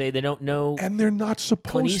 I would say they don't know. And they're not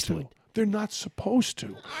supposed to. They're not supposed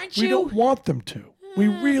to. Aren't we you? don't want them to. We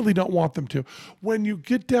really don't want them to. When you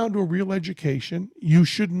get down to a real education, you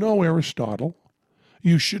should know Aristotle.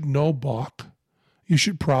 You should know Bach. You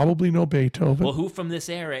should probably know Beethoven. Well, who from this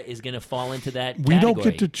era is going to fall into that category? We don't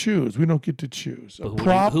get to choose.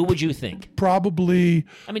 Who would you think? Probably.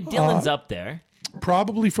 I mean, Dylan's up there.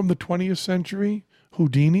 Probably from the 20th century,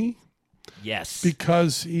 Houdini. Yes.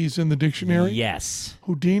 Because he's in the dictionary. Yes.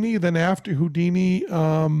 Houdini. Then after Houdini,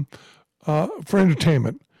 for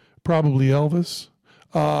entertainment, probably Elvis.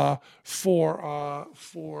 For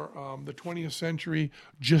the 20th century,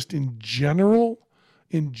 just in general,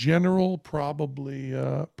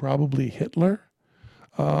 probably Hitler.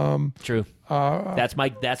 True. That's my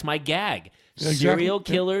gag. Exactly. Serial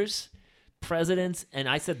killers, presidents, and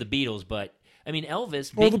I said the Beatles, but I mean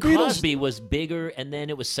Elvis. Bing Crosby was bigger, and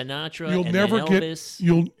then it was Sinatra. You'll and never then Elvis.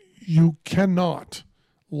 You cannot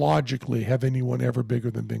logically have anyone ever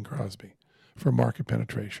bigger than Bing Crosby for market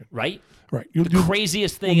penetration. Right. The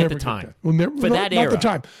craziest thing at the time. That era. Not the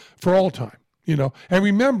time. For all time. And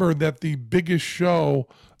remember that the biggest show.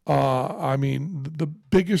 The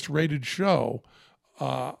biggest rated show.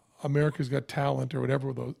 America's Got Talent or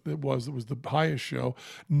whatever it was the highest show,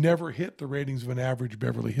 never hit the ratings of an average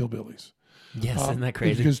Beverly Hillbillies. Yes, isn't that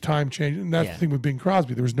crazy? Because time changed, and that's the thing with Bing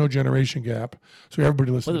Crosby. There was no generation gap, so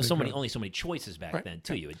everybody listened. Well, there was only so many choices back then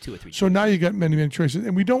too. You had 2 or 3. So now you got many choices,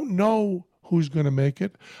 and we don't know who's going to make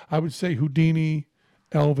it. I would say Houdini,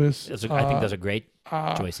 Elvis. I think those are great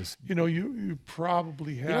choices. You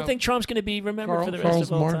probably have. You don't think Trump's going to be remembered for the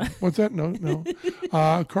rest of all time? What's that? No.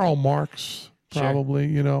 Karl Marx,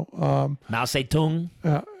 probably. Sure. Mao Zedong.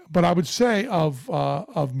 But I would say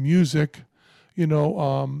of music,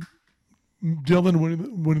 Dylan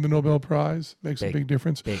winning the Nobel Prize makes a big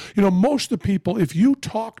difference. Big. Most of the people, if you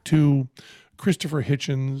talk to Christopher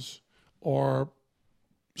Hitchens or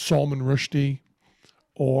Salman Rushdie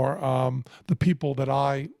or the people that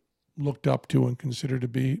I looked up to and consider to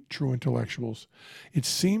be true intellectuals, it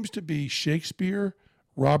seems to be Shakespeare,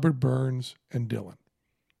 Robert Burns, and Dylan.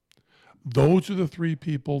 Those are the three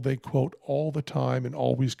people they quote all the time and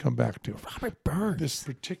always come back to. Robert Burns. This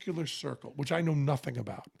particular circle, which I know nothing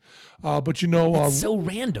about. But it's so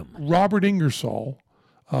random. Robert Ingersoll,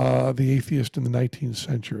 the atheist in the 19th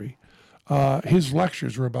century, his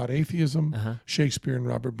lectures were about atheism, Shakespeare, and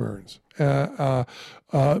Robert Burns. I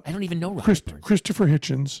don't even know Robert Burns. Christopher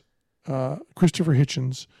Hitchens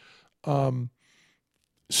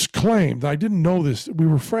claimed, I didn't know this, we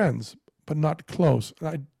were friends, but not close.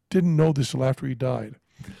 I didn't know this till after he died.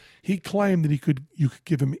 He claimed that you could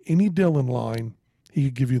give him any Dylan line, he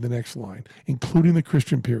could give you the next line, including the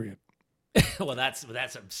Christian period. Well, that's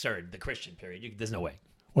absurd. The Christian period. There's no way.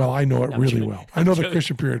 Well, I know it really well. I know the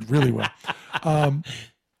Christian period really well.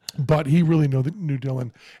 But he really knew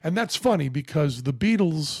Dylan. And that's funny because the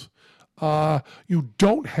Beatles, you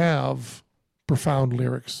don't have profound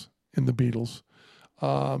lyrics in the Beatles.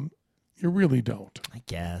 You really don't. I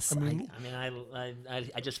guess.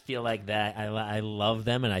 I just feel like that. I love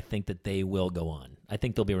them, and I think that they will go on. I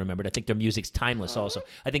think they'll be remembered. I think their music's timeless also.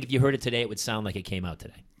 I think if you heard it today, it would sound like it came out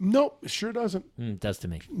today. No, it sure doesn't. It does to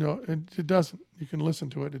me. No, it doesn't. You can listen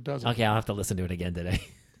to it. It doesn't. Okay, I'll have to listen to it again today.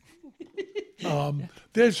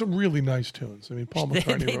 There's some really nice tunes. I mean, Paul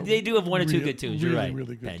McCartney. They do have one or two good tunes. You're right.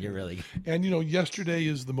 Really good. Man, you're really good. And Yesterday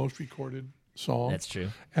is the most recorded song. That's true.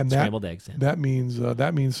 And Scrambled eggs. Yeah. That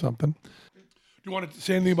means something. Do you want to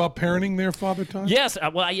say anything about parenting there, Father Time? Yes.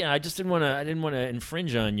 I just didn't want to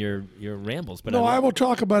infringe on your rambles. But no, I will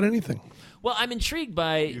talk about anything. Well, I'm intrigued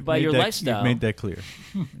by your lifestyle. You've made that clear.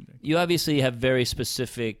 You obviously have very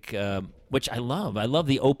specific, which I love. I love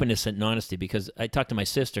the openness and honesty because I talked to my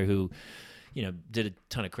sister who, did a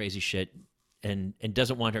ton of crazy shit and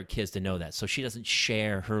doesn't want her kids to know that. So she doesn't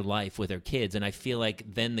share her life with her kids. And I feel like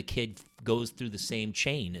then the kid goes through the same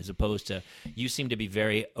chain as opposed to you seem to be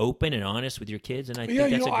very open and honest with your kids. And I think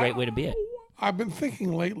that's a great way to be it. I've been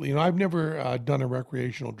thinking lately, I've never done a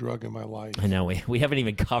recreational drug in my life. I know, we haven't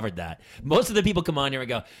even covered that. Most of the people come on here and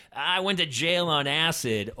go, I went to jail on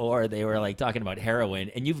acid, or they were like talking about heroin,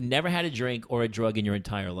 and you've never had a drink or a drug in your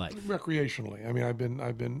entire life. Recreationally. I mean, I've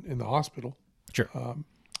been in the hospital. Sure.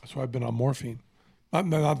 So I've been on morphine. Not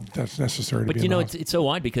that that's necessary to be. But it's so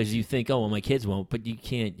odd because you think, oh, well, my kids won't, but you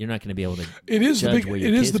can't. You're not going to be able to. It is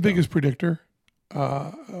the biggest predictor.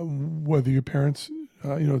 Whether your parents,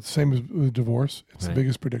 it's the same as with divorce. It's the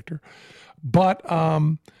biggest predictor. But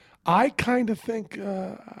I kind of think,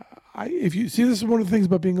 if you see, this is one of the things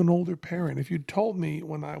about being an older parent. If you told me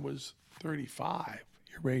when I was 35,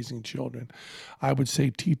 you're raising children, I would say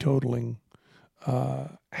teetotaling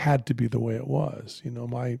had to be the way it was.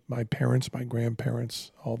 My parents, my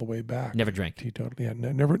grandparents, all the way back. Never drank. Teetotal. Yeah,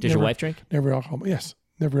 never. Did your wife drink? Never alcohol. Yes,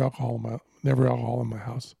 never alcohol in my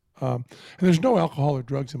house. And there's no alcohol or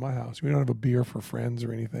drugs in my house. We don't have a beer for friends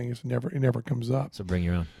or anything. It never comes up. So bring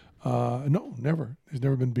your own. No, never. There's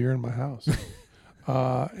never been beer in my house,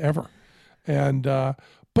 ever. And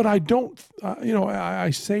but I don't. I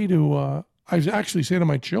say to. I actually say to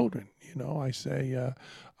my children. I say.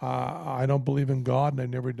 I don't believe in God, and I've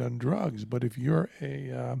never done drugs. But if you're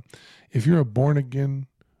a born again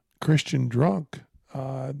Christian drunk,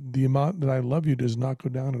 the amount that I love you does not go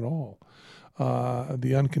down at all.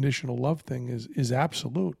 The unconditional love thing is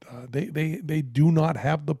absolute. They do not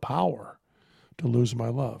have the power to lose my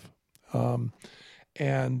love.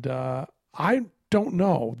 And I don't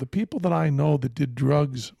know the people that I know that did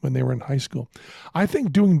drugs when they were in high school. I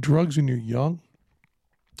think doing drugs when you're young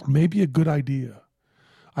may be a good idea.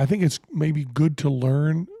 I think it's maybe good to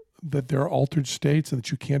learn that there are altered states and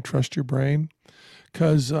that you can't trust your brain,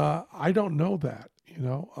 because I don't know that.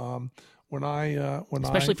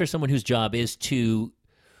 Especially for someone whose job is to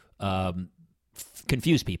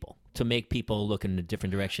confuse people, to make people look in a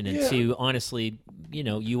different direction, and to honestly,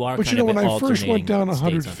 you are. But when I first went down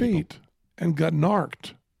 100 feet and got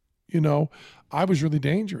narked, I was really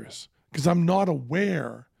dangerous because I'm not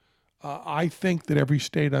aware. I think that every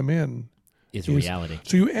state I'm in is reality.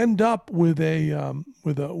 So you end up with a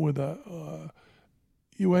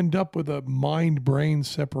mind-brain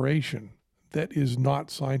separation that is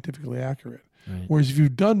not scientifically accurate. Right. Whereas if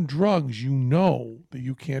you've done drugs, you know that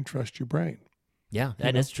you can't trust your brain. Yeah,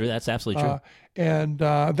 that's true. That's absolutely true. And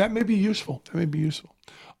that may be useful.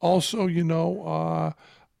 Also,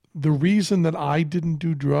 the reason that I didn't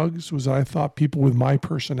do drugs was I thought people with my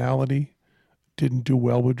personality didn't do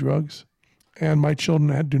well with drugs. And my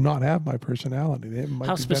children do not have my personality. They might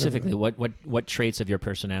How be specifically? What traits of your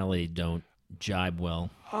personality don't jibe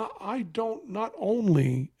well? I don't. Not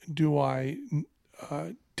only do I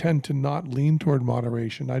tend to not lean toward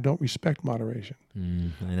moderation, I don't respect moderation.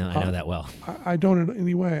 I know that well. I don't in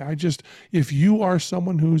any way. If you are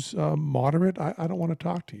someone who's moderate, I don't want to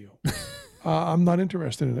talk to you. I'm not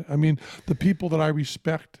interested in it. I mean, the people that I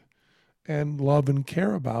respect and love and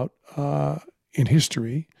care about in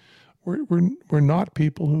history, we're not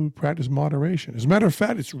people who practice moderation. As a matter of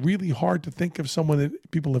fact, it's really hard to think of someone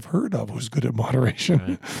that people have heard of who's good at moderation.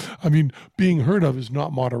 Right. I mean, being heard of is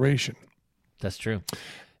not moderation. That's true.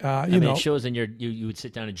 It shows in you would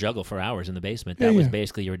sit down and juggle for hours in the basement. That was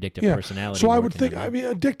basically your addictive personality. So I would think,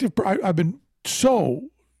 addictive, I've been so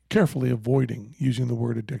carefully avoiding using the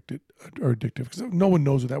word addicted or addictive because no one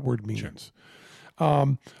knows what that word means.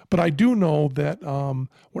 Sure. But I do know that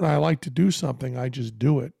when I like to do something, I just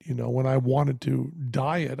do it. When I wanted to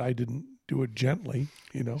diet, I didn't do it gently.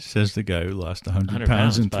 Says the guy who lost 100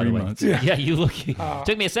 pounds in 3 months. Yeah, you look.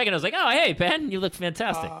 Took me a second. I was like, oh, hey, Penn, you look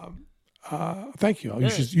fantastic. Thank you. You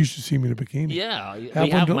should see me in a bikini. Yeah,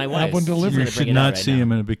 my wife. Have one delivered. You should not see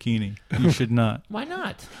him in a bikini. You should not. Why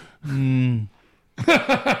not?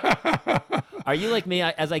 Are you like me?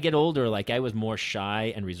 As I get older, like I was more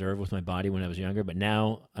shy and reserved with my body when I was younger, but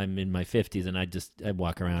now I'm in my 50s and I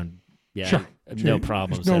walk around. Yeah, sure. No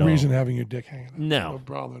problems. There's no reason having your dick hanging out. No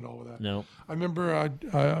problem at all with that. No. I remember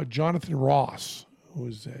Jonathan Ross, who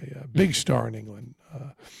was a big star in England.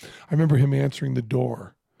 I remember him answering the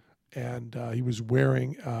door, and he was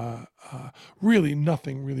wearing really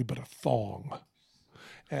nothing really but a thong.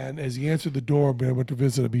 And as he answered the door, when I went to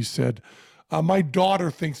visit him, he said, my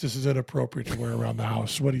daughter thinks this is inappropriate to wear around the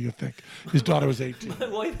house. What do you think? His daughter was 18. My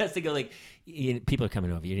wife has to go like, people are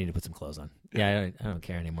coming over. You need to put some clothes on. Yeah, I don't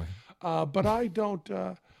care anymore. But I don't.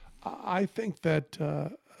 I think that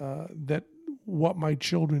that what my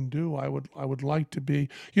children do, I would like to be.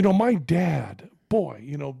 My dad.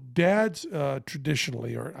 Boy, dads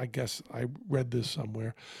traditionally, or I guess I read this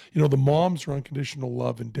somewhere, the moms are unconditional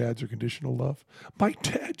love and dads are conditional love. My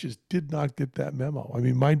dad just did not get that memo. I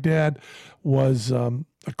mean, my dad was a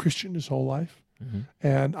Christian his whole life,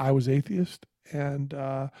 and I was atheist, and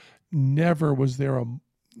never was there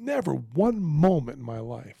never one moment in my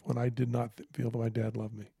life when I did not feel that my dad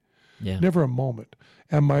loved me. Yeah. Never a moment.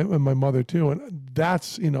 And my mother too. And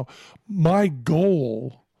that's, my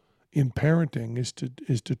goal in parenting is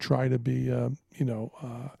to try to be,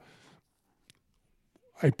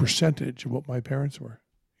 a percentage of what my parents were,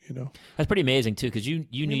 That's pretty amazing too, because you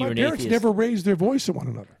knew you were an atheist. My parents never raised their voice at one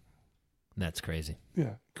another. That's crazy.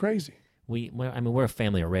 Yeah, crazy. We're a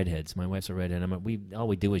family of redheads. My wife's a redhead. All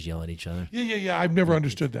we do is yell at each other. Yeah. I've never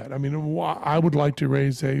understood that. I mean, I would like to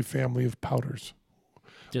raise a family of pouters.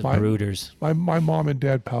 Just brooders. My mom and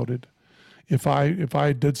dad pouted. If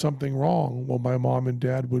I did something wrong, well, my mom and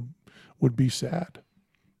dad would be sad.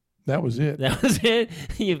 That was it. That was it.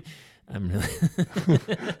 I'm really.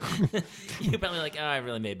 You're probably like, oh, I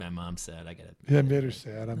really made my mom sad. I got it. Yeah, made her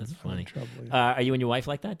sad. That's funny. I'm in trouble, yeah. Are you and your wife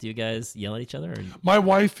like that? Do you guys yell at each other? Or? My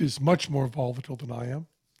wife is much more volatile than I am.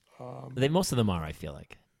 Most of them are, I feel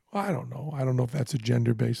like. I don't know. I don't know if that's a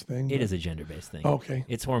gender-based thing. It is a gender-based thing. Okay.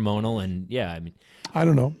 It's hormonal, and yeah, I mean, I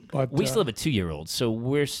don't know, but we still have a 2-year-old, so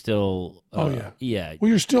we're still. Yeah. Well,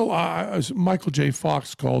 you're still. As Michael J.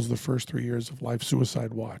 Fox calls the first 3 years of life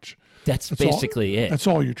suicide watch. That's basically it. That's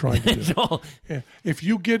all you're trying to do. Yeah. If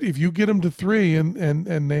you get them to 3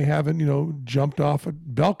 and they haven't jumped off a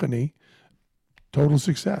balcony. Total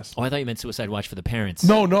success. Oh, I thought you meant suicide watch for the parents.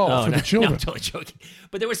 No, for the children. No, I'm totally joking.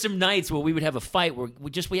 But there were some nights where we would have a fight where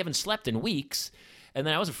we haven't slept in weeks, and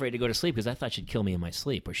then I was afraid to go to sleep because I thought she'd kill me in my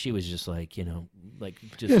sleep, or she was just like, losing her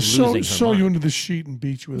mind. You into the sheet and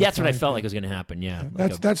beat you with. That's what I felt like was going to happen. Yeah,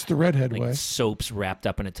 that's the redhead way. Soaps wrapped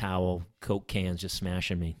up in a towel, Coke cans just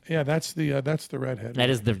smashing me. Yeah, that's the redhead. That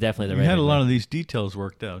is definitely the redhead. You had a lot of these details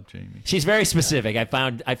worked out, Jamie. She's very specific. I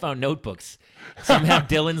found notebooks. Some have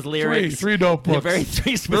Dylan's lyrics. Three notebooks. They're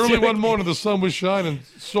three specific. Early one morning, the sun was shining.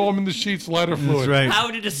 Saw him in the sheets, lighter fluid. That's right.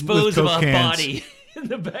 How to dispose of a body in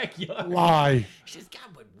the backyard. Lie. She's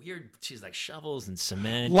got what weird. She's like shovels and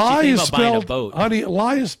cement. Lie is about buying a spelled, boat. honey.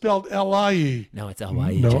 Lie is spelled L-I-E. No, it's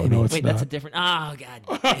L-Y-E. No, Wait, it's not. that's a different. Oh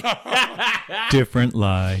God. Different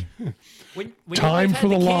lie. When Time you for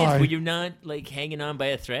the kids, lie. were you not like hanging on by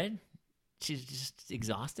a thread? she's just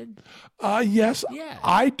exhausted? Yes. Yeah.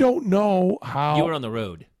 I don't know how. You were on the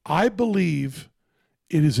road. I believe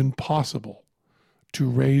it is impossible to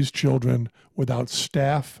raise children without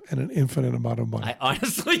staff and an infinite amount of money. I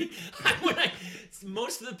honestly,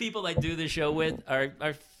 most of the people I do this show with are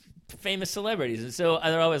famous celebrities, and so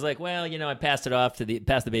they're always like, well, I passed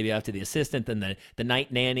the baby off to the assistant, and the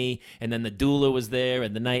night nanny, and then the doula was there,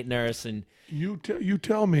 and the night nurse, and you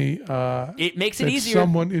tell me it makes it that easier.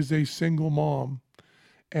 Someone is a single mom,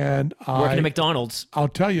 and working at McDonald's. I'll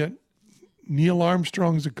tell you, Neil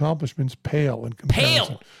Armstrong's accomplishments pale in comparison.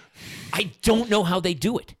 Pale. I don't know how they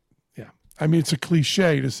do it. Yeah, I mean, it's a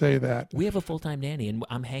cliche to say that. We have a full-time nanny, and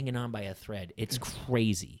I'm hanging on by a thread. It's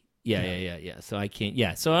crazy. Yeah. So I can't.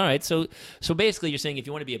 Yeah. So all right. So basically, you're saying if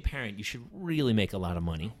you want to be a parent, you should really make a lot of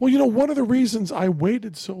money. Well, one of the reasons I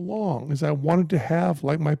waited so long is I wanted to have,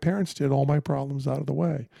 like my parents did, all my problems out of the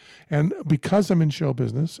way, and because I'm in show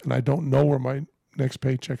business and I don't know where my next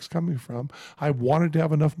paycheck's coming from, I wanted to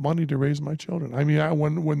have enough money to raise my children. I mean,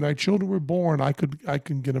 when my children were born, I could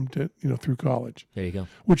get them to through college. There you go.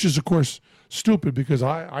 Which is of course stupid because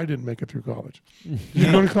I didn't make it through college. Did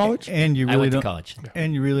you go to college? And you really I went don't, to college.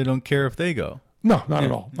 And you really don't care if they go. No, not at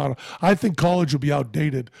all. Not at all. I think college will be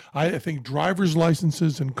outdated. I think driver's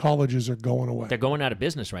licenses and colleges are going away. They're going out of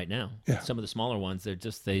business right now. Yeah. Some of the smaller ones,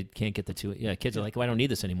 they can't get the two. Yeah, kids are like, well, I don't need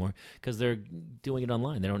this anymore because they're doing it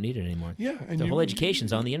online. They don't need it anymore. Yeah, and the whole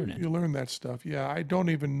education's on the internet. You learn that stuff. Yeah, I don't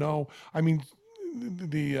even know. I mean,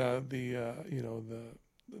 the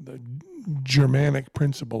Germanic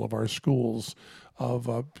principle of our schools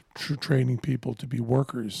of training people to be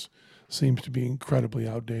workers seems to be incredibly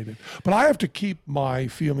outdated. But I have to keep my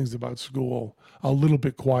feelings about school a little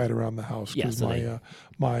bit quiet around the house because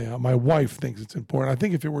my wife thinks it's important. I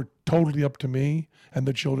think if it were totally up to me and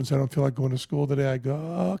the children said, I don't feel like going to school today, I go,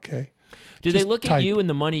 oh, okay. Do they look at you and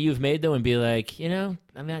the money you've made, though, and be like,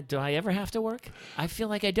 do I ever have to work? I feel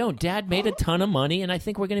like I don't. Dad made a ton of money, and I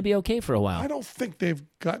think we're going to be okay for a while. I don't think they've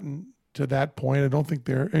gotten to that point. I don't think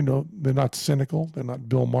they're not cynical. They're not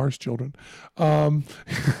Bill Maher's children.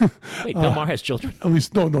 Wait, Bill Maher has children? At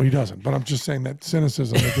least, no, he doesn't. But I'm just saying that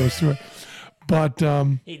cynicism that goes through it. But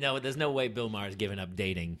there's no way Bill Maher's given up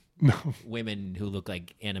dating women who look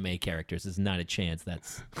like anime characters. There's not a chance.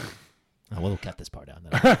 We'll cut this part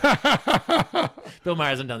out. Bill Maher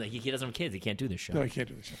hasn't done that. He doesn't have kids. He can't do this show. No, he can't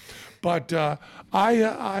do this show. But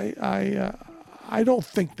I don't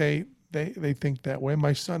think they think that way.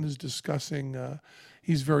 My son is discussing,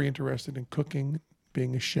 he's very interested in cooking,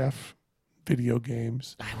 being a chef, video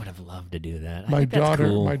games. I would have loved to do that. My daughter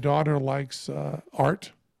daughter likes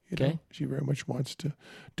art. Okay. She very much wants to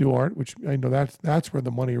do art, which I know that's where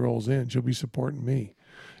the money rolls in. She'll be supporting me.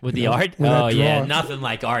 With the art? Oh, yeah. Nothing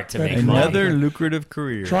like art to make money. Another lucrative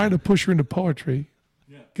career. Trying to push her into poetry.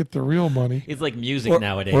 Get the real money. It's like music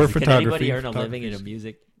nowadays. Or Can anybody earn a living in a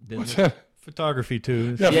music business? What's that? Photography,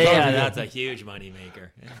 too. Yeah, that's a huge moneymaker.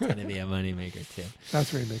 It's going to be a moneymaker, too.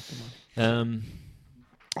 That's where you make the money.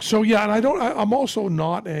 So, yeah, and I'm also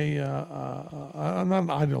not I'm not an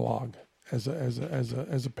ideologue as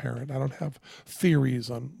a parent. I don't have theories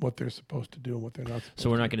on what they're supposed to do and what they're not supposed to do. So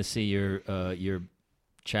we're not going to see your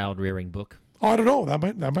child-rearing book? Oh, I don't know. That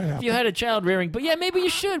might happen. If you had a child-rearing book, yeah, maybe you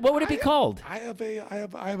should. What would it be called? I have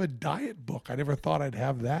a diet book. I never thought I'd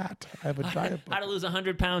have that. I have a diet book. How to lose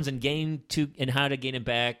 100 pounds and how to gain it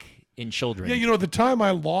back in children. Yeah, the time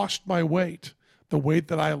I lost my weight, the weight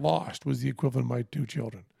that I lost was the equivalent of my 2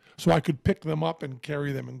 children. So I could pick them up and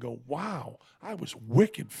carry them and go, wow, I was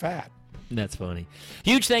wicked fat. That's funny.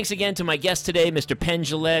 Huge thanks again to my guest today, Mr. Penn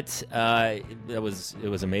Jillette. It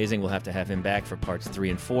was amazing. We'll have to have him back for parts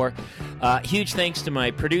 3 and 4. Huge thanks to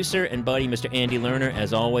my producer and buddy, Mr. Andy Lerner,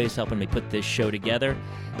 as always, helping me put this show together.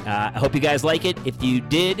 I hope you guys like it. If you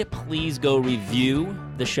did, please go review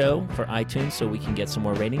the show for iTunes so we can get some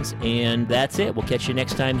more ratings. And that's it. We'll catch you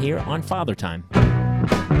next time here on Father Time.